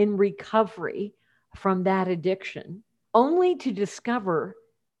in recovery from that addiction, only to discover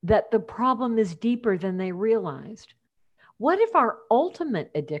that the problem is deeper than they realized? What if our ultimate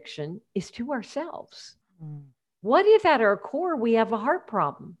addiction is to ourselves? What if at our core we have a heart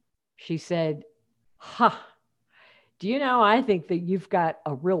problem? She said, do you know, I think that you've got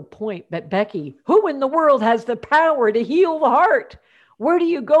a real point, but Becky, who in the world has the power to heal the heart? Where do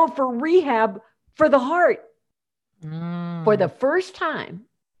you go for rehab for the heart? For the first time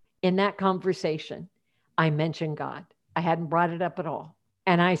in that conversation, I mentioned God. I hadn't brought it up at all.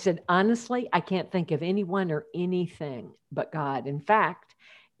 And I said, honestly, I can't think of anyone or anything but God. In fact,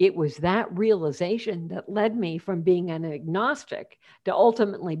 it was that realization that led me from being an agnostic to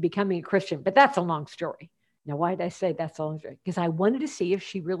ultimately becoming a Christian. But that's a long story. Now, why did I say that's a long story? Because I wanted to see if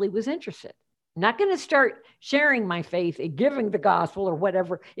she really was interested. I'm not going to start sharing my faith and giving the gospel or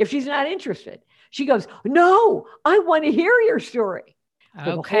whatever if she's not interested. She goes, no, I want to hear your story. Okay.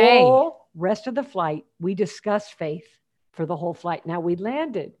 For the whole rest of the flight, we discussed faith for the whole flight. Now we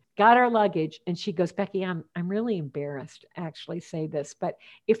landed, got our luggage, and she goes, Becky, I'm really embarrassed to actually say this, but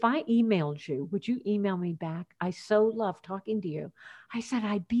if I emailed you, would you email me back? I so love talking to you. I said,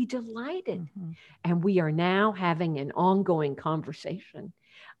 I'd be delighted. Mm-hmm. And we are now having an ongoing conversation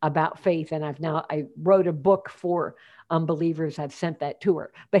about faith. And I wrote a book for unbelievers. I've sent that to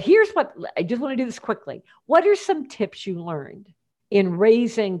her. But here's what, I just want to do this quickly. What are some tips you learned in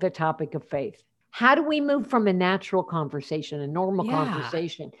raising the topic of faith? How do we move from a natural conversation, a normal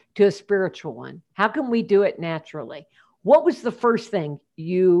conversation, to a spiritual one? How can we do it naturally? What was the first thing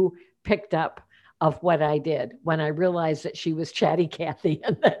you picked up of what I did when I realized that she was chatty Cathy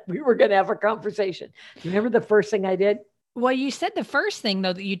and that we were going to have a conversation? Do you remember the first thing I did? Well, you said the first thing,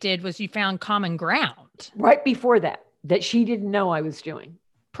 though, that you did was you found common ground. Right before that she didn't know I was doing.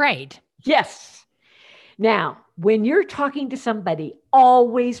 Prayed. Yes. Now, when you're talking to somebody,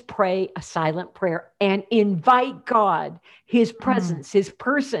 always pray a silent prayer and invite God, his presence, his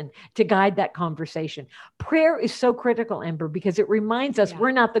person to guide that conversation. Prayer is so critical, Amber, because it reminds us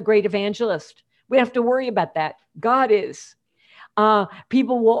we're not the great evangelist. We have to worry about that. God is.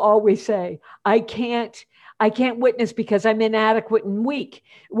 People will always say, I can't witness because I'm inadequate and weak.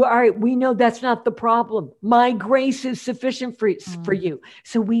 Well, all right, we know that's not the problem. My grace is sufficient for you.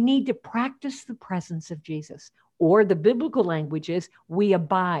 So we need to practice the presence of Jesus, or the biblical language is we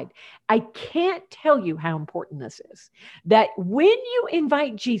abide. I can't tell you how important this is, that when you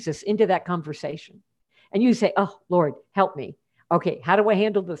invite Jesus into that conversation and you say, oh, Lord, help me. Okay, how do I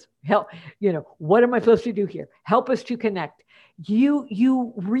handle this? Help, what am I supposed to do here? Help us to connect.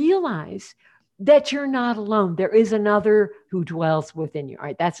 You realize that you're not alone. There is another who dwells within you. All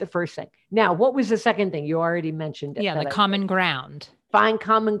right, that's the first thing. Now, what was the second thing? You already mentioned it. Yeah, the common ground. Find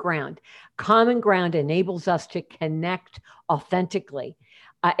common ground. Common ground enables us to connect authentically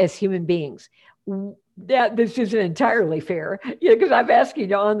as human beings. This isn't entirely fair, because I'm asking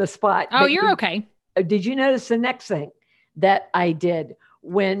you on the spot. Oh, you're okay. Did you notice the next thing that I did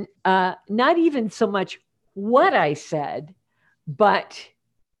when not even so much what I said, but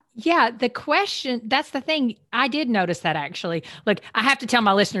yeah, the question, that's the thing. I did notice that, actually. Look, I have to tell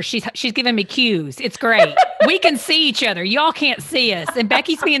my listeners, she's giving me cues. It's great. We can see each other. Y'all can't see us. And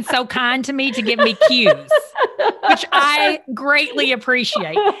Becky's being so kind to me to give me cues, which I greatly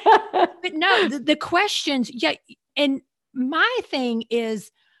appreciate. But no, the questions, yeah. And my thing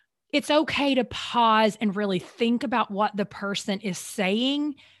is, it's okay to pause and really think about what the person is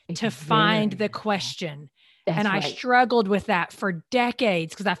saying to find the question. And I struggled with that for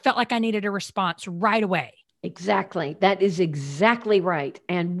decades because I felt like I needed a response right away. Exactly. That is exactly right.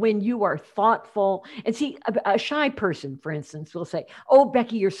 And when you are thoughtful, and see, a shy person, for instance, will say, oh,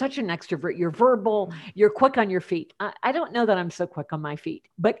 Becky, you're such an extrovert. You're verbal. You're quick on your feet. I don't know that I'm so quick on my feet,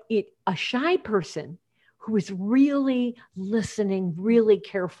 but a shy person who is really listening really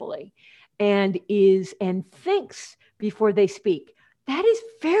carefully and thinks before they speak, that is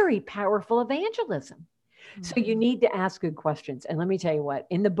very powerful evangelism. So you need to ask good questions. And let me tell you what,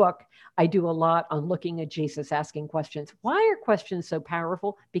 in the book, I do a lot on looking at Jesus asking questions. Why are questions so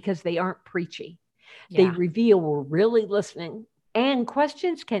powerful? Because they aren't preachy. Yeah. They reveal we're really listening. And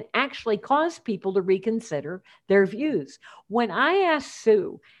questions can actually cause people to reconsider their views. When I asked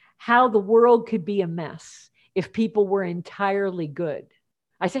Sue how the world could be a mess if people were entirely good,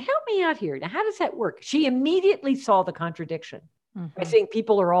 I said, help me out here. Now, how does that work? She immediately saw the contradiction by saying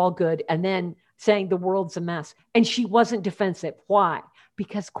people are all good and then saying the world's a mess. And she wasn't defensive. Why?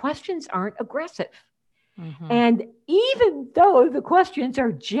 Because questions aren't aggressive. And even though the questions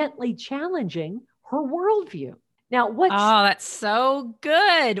are gently challenging her worldview. Now, oh, that's so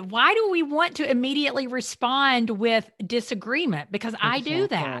good. Why do we want to immediately respond with disagreement? Because I do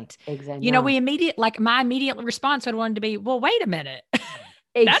that. Exactly. My immediate response would want to be, well, wait a minute.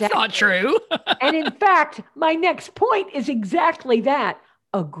 That's not true. And in fact, my next point is exactly that.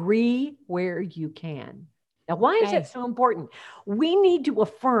 Agree where you can. Now, why is that so important? We need to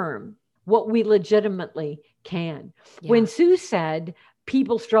affirm what we legitimately can. Yeah. When Sue said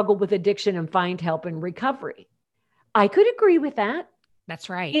people struggle with addiction and find help in recovery, I could agree with that. That's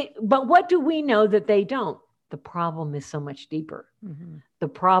right. But what do we know that they don't? The problem is so much deeper. The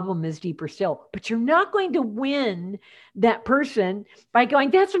problem is deeper still. But you're not going to win that person by going,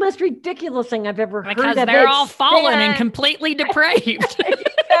 that's the most ridiculous thing I've ever heard. Because they're all fallen and completely depraved.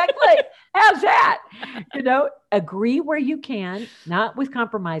 Exactly. How's that? Agree where you can, not with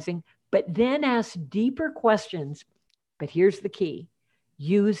compromising, but then ask deeper questions. But here's the key.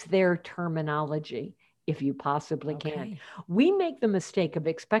 Use their terminology if you possibly can. We make the mistake of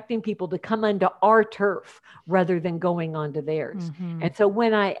expecting people to come onto our turf rather than going onto theirs. And so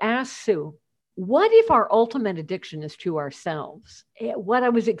when I asked Sue, what if our ultimate addiction is to ourselves? What I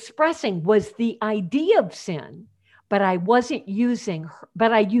was expressing was the idea of sin, but I wasn't using her,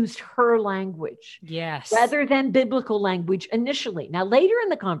 but I used her language. Yes. Rather than biblical language initially. Now, later in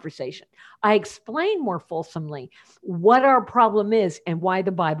the conversation, I explained more fulsomely what our problem is and why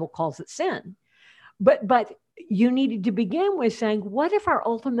the Bible calls it sin. But you needed to begin with saying, what if our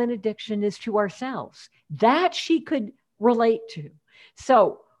ultimate addiction is to ourselves? That she could relate to.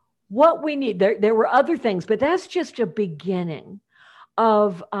 So what we need, there were other things, but that's just a beginning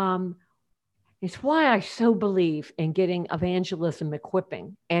of, it's why I so believe in getting evangelism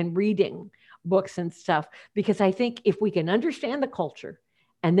equipping and reading books and stuff, because I think if we can understand the culture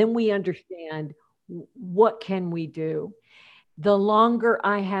and then we understand what can we do, the longer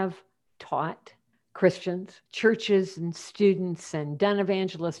I have taught, Christians, churches, and students, and done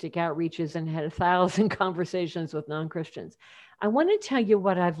evangelistic outreaches and had 1,000 conversations with non-Christians. I want to tell you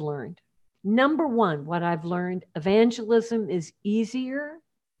what I've learned. Number one, what I've learned, evangelism is easier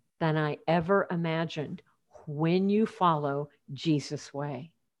than I ever imagined when you follow Jesus'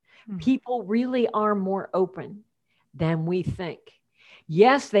 way. People really are more open than we think.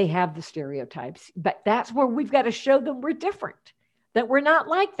 Yes, they have the stereotypes, but that's where we've got to show them we're different, that we're not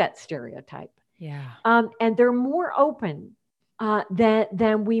like that stereotype. Yeah. And they're more open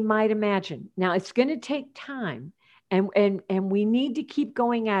than we might imagine. Now, it's going to take time, and we need to keep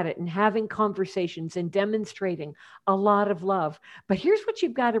going at it and having conversations and demonstrating a lot of love. But here's what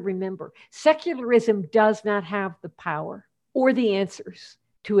you've got to remember. Secularism does not have the power or the answers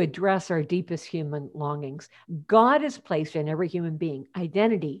to address our deepest human longings. God has placed in every human being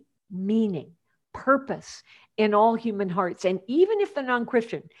identity, meaning, purpose in all human hearts. And even if the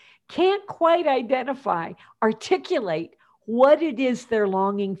non-Christian can't quite articulate what it is they're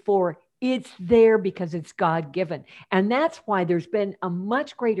longing for, it's there because it's God-given. And that's why there's been a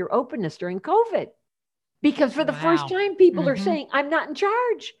much greater openness during COVID. Because for the first time, people are saying, I'm not in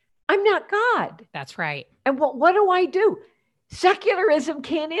charge. I'm not God. That's right. And what do I do? Secularism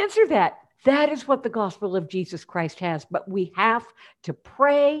can't answer that. That is what the gospel of Jesus Christ has. But we have to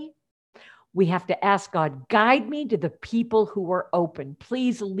pray. We have to ask God, guide me to the people who are open.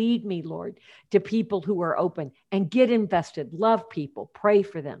 Please lead me, Lord, to people who are open, and get invested. Love people. Pray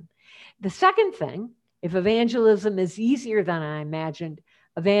for them. The second thing, if evangelism is easier than I imagined,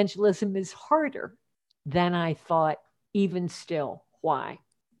 evangelism is harder than I thought, even still. Why?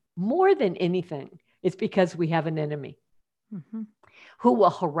 More than anything, it's because we have an enemy who will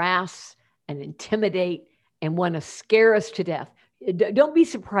harass and intimidate and want to scare us to death. Don't be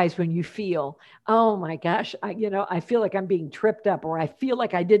surprised when you feel, oh my gosh, I feel like I'm being tripped up, or I feel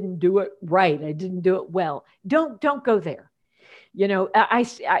like I didn't do it right. I didn't do it well. Don't go there.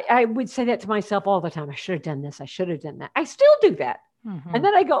 I would say that to myself all the time. I should have done this. I should have done that. I still do that. And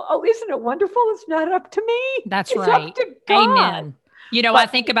then I go, oh, isn't it wonderful? It's not up to me. That's it's right. Up to God. Amen. I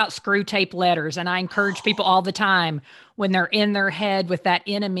think about screw tape letters, and I encourage people all the time when they're in their head with that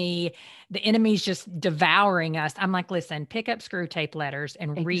enemy, the enemy's just devouring us. I'm like, listen, pick up screw tape letters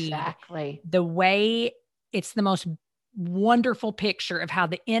and read the way. It's the most wonderful picture of how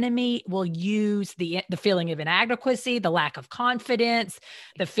the enemy will use the feeling of inadequacy, the lack of confidence,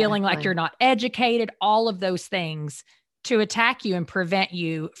 the feeling like you're not educated, all of those things to attack you and prevent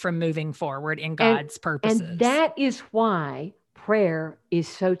you from moving forward in God's purposes. And that is why prayer is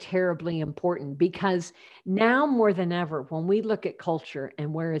so terribly important, because now more than ever, when we look at culture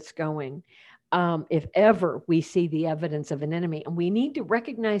and where it's going, if ever we see the evidence of an enemy, and we need to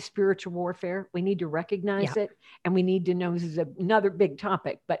recognize spiritual warfare, we need to recognize it, and we need to know, this is another big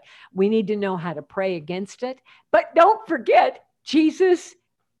topic, but we need to know how to pray against it. But don't forget, Jesus,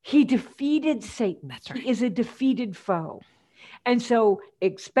 he defeated Satan. That's right. He is a defeated foe. And so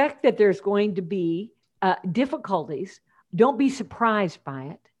expect that there's going to be difficulties. Don't be surprised by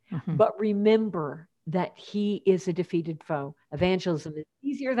it, but remember that he is a defeated foe. Evangelism is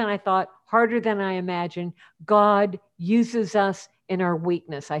easier than I thought, harder than I imagined. God uses us in our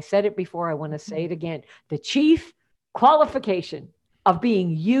weakness. I said it before. I want to say it again. The chief qualification of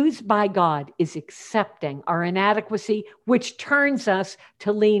being used by God is accepting our inadequacy, which turns us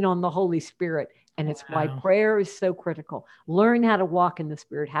to lean on the Holy Spirit. And it's why prayer is so critical. Learn how to walk in the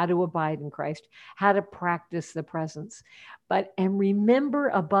Spirit, how to abide in Christ, how to practice the presence. And remember,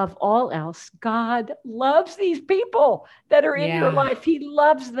 above all else, God loves these people that are in your life. He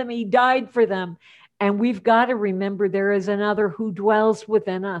loves them. He died for them. And we've got to remember there is another who dwells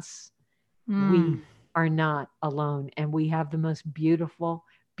within us. We are not alone. And we have the most beautiful,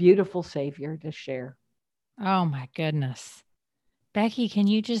 beautiful Savior to share. Oh my goodness. Becky, can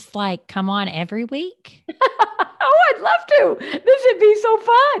you just come on every week? Oh, I'd love to. This would be so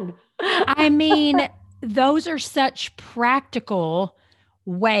fun. I mean, those are such practical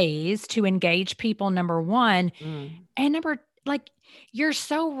ways to engage people, number one. And you're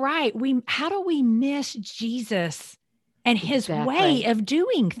so right. How do we miss Jesus and his way of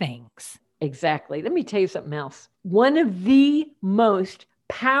doing things? Exactly. Let me tell you something else. One of the most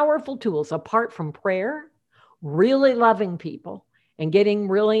powerful tools, apart from prayer, really loving people, and getting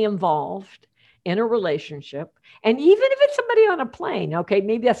really involved in a relationship. And even if it's somebody on a plane, okay,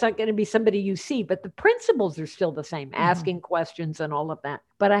 maybe that's not going to be somebody you see, but the principles are still the same, asking questions and all of that.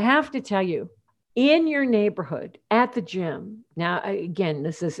 But I have to tell you, in your neighborhood, at the gym, now, again,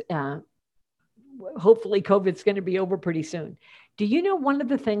 this is, hopefully COVID's going to be over pretty soon. Do you know one of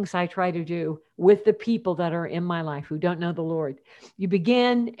the things I try to do with the people that are in my life who don't know the Lord? You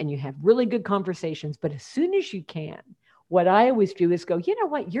begin and you have really good conversations, but as soon as you can, what I always do is go, you know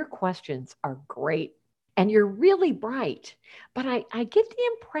what? Your questions are great and you're really bright, but I get the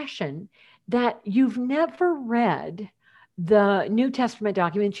impression that you've never read the New Testament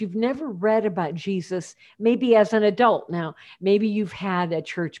documents. You've never read about Jesus, maybe as an adult. Now, maybe you've had a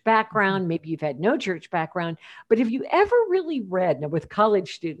church background, maybe you've had no church background, but have you ever really read, now with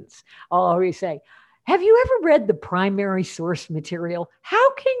college students, I'll always say, have you ever read the primary source material?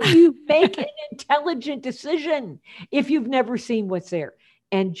 How can you make an intelligent decision if you've never seen what's there?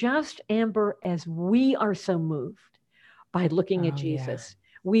 And just, Amber, as we are so moved by looking at Jesus,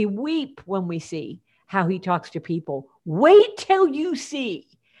 we weep when we see how he talks to people. Wait till you see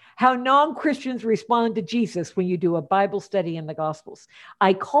how non-Christians respond to Jesus when you do a Bible study in the Gospels.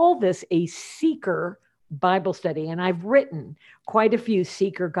 I call this a seeker Bible study, and I've written quite a few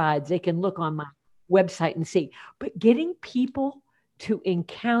seeker guides. They can look on my website and see. But getting people to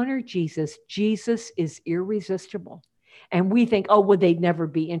encounter Jesus, Jesus is irresistible. And we think, oh, would they never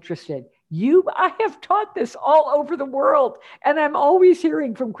be interested? I have taught this all over the world, and I'm always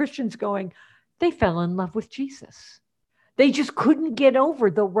hearing from Christians going, they fell in love with Jesus. They just couldn't get over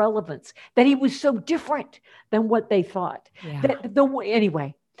the relevance, that he was so different than what they thought. Yeah.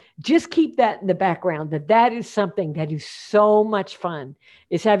 Anyway, just keep that in the background, that is something that is so much fun,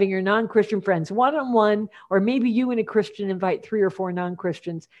 is having your non-Christian friends one-on-one, or maybe you and a Christian invite 3 or 4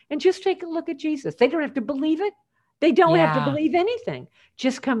 non-Christians and just take a look at Jesus. They don't have to believe it. They don't have to believe anything.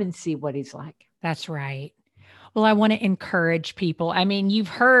 Just come and see what he's like. That's right. Well, I want to encourage people. I mean, you've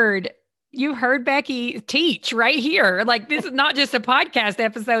heard Becky teach right here. Like, this is not just a podcast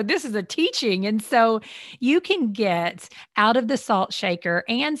episode. This is a teaching. And so you can get Out of the Salt Shaker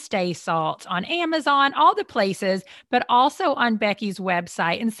and Stay Salt on Amazon, all the places, but also on Becky's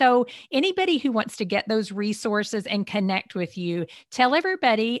website. And so anybody who wants to get those resources and connect with you, tell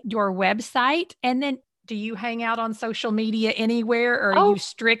everybody your website. And then, do you hang out on social media anywhere, or are you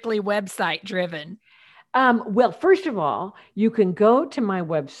strictly website driven? Well, first of all, you can go to my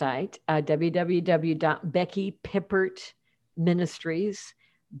website,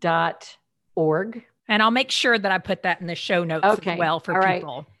 www.beckypippertministries.org. And I'll make sure that I put that in the show notes as well for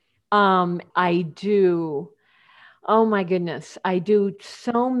people. I do. Oh my goodness. I do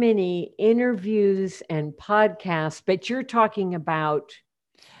so many interviews and podcasts, but you're talking about.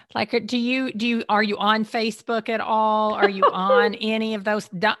 Like, are you on Facebook at all? Are you on any of those?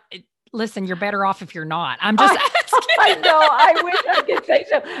 Listen, you're better off if you're not. I'm just asking. I know. I wish I could say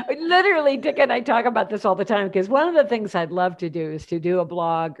so. Literally, Dick and I talk about this all the time, because one of the things I'd love to do is to do a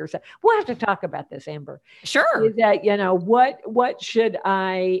blog or something. We'll have to talk about this, Amber. Sure. Is that, what should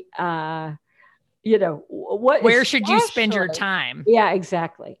I, where should you spend your time? Yeah,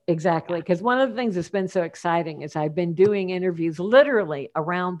 exactly. Because one of the things that's been so exciting is I've been doing interviews literally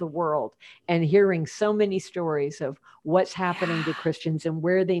around the world and hearing so many stories of what's happening to Christians and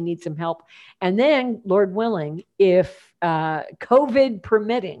where they need some help. And then, Lord willing, if COVID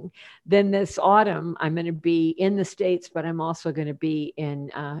permitting, then this autumn, I'm going to be in the States, but I'm also going to be in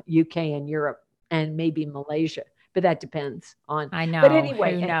UK and Europe and maybe Malaysia. But that depends on. I know. But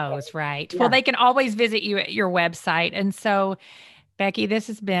anyway, who knows, right? Yeah. Well, they can always visit you at your website. And so, Becky, this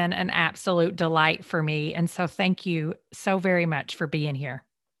has been an absolute delight for me. And so thank you so very much for being here.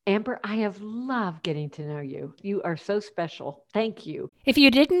 Amber, I have loved getting to know you. You are so special. Thank you. If you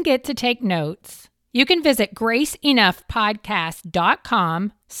didn't get to take notes, you can visit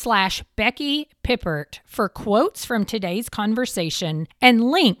graceenoughpodcast.com/Becky Pippert for quotes from today's conversation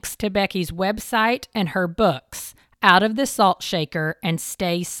and links to Becky's website and her books, Out of the Salt Shaker and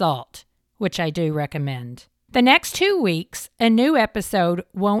Stay Salt, which I do recommend. The next 2 weeks, a new episode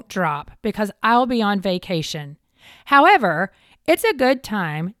won't drop because I'll be on vacation. However, it's a good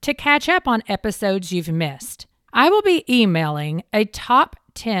time to catch up on episodes you've missed. I will be emailing a top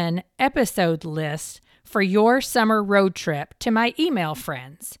 10 episode list for your summer road trip to my email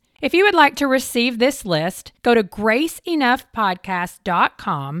friends. If you would like to receive this list, go to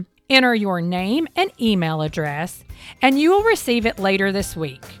graceenoughpodcast.com, enter your name and email address, and you will receive it later this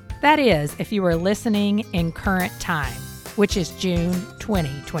week. That is, if you are listening in current time, which is June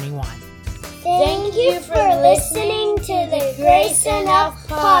 2021. Thank you for listening to the Grace Enough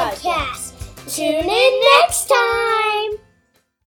podcast. Tune in next time.